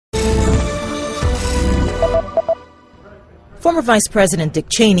Former Vice President Dick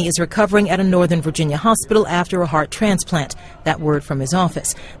Cheney is recovering at a Northern Virginia hospital after a heart transplant. That word from his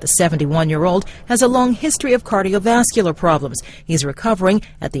office. The 71-year-old has a long history of cardiovascular problems. He's recovering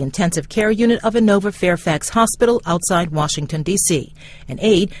at the intensive care unit of Inova Fairfax Hospital outside Washington, D.C. An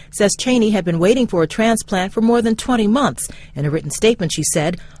aide says Cheney had been waiting for a transplant for more than 20 months. In a written statement, she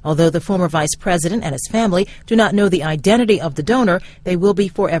said, although the former vice president and his family do not know the identity of the donor, they will be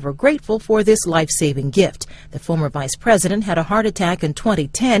forever grateful for this life-saving gift. The former vice president had a heart attack in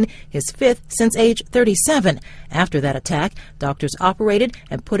 2010, his fifth since age 37. After that attack, doctors operated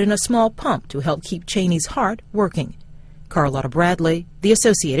and put in a small pump to help keep Cheney's heart working. Carlotta Bradley, The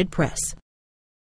Associated Press.